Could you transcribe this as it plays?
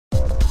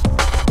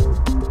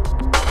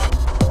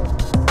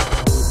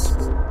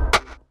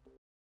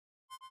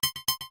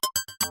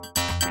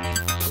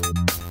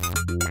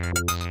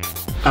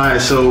All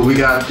right, so we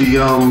got the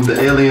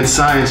alien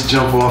science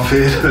jump off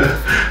here,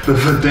 the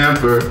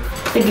Verdamper.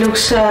 It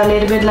looks a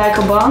little bit like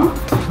a bomb.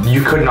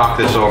 You could knock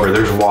this over.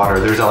 There's water,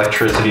 there's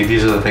electricity.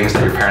 These are the things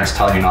that your parents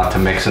tell you not to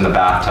mix in the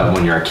bathtub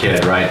when you're a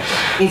kid, right?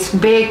 It's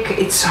big,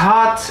 it's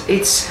hot,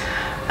 it's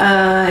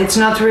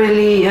not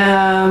really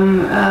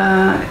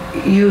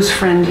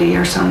use-friendly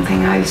or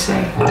something, I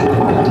say.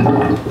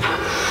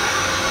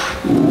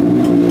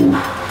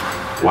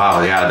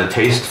 Wow, yeah, the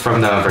taste from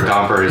the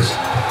Verdamper is,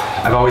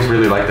 I've always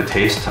really liked the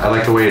taste. I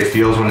like the way it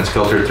feels when it's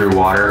filtered through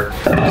water.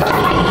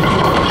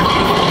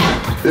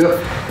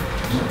 Yep.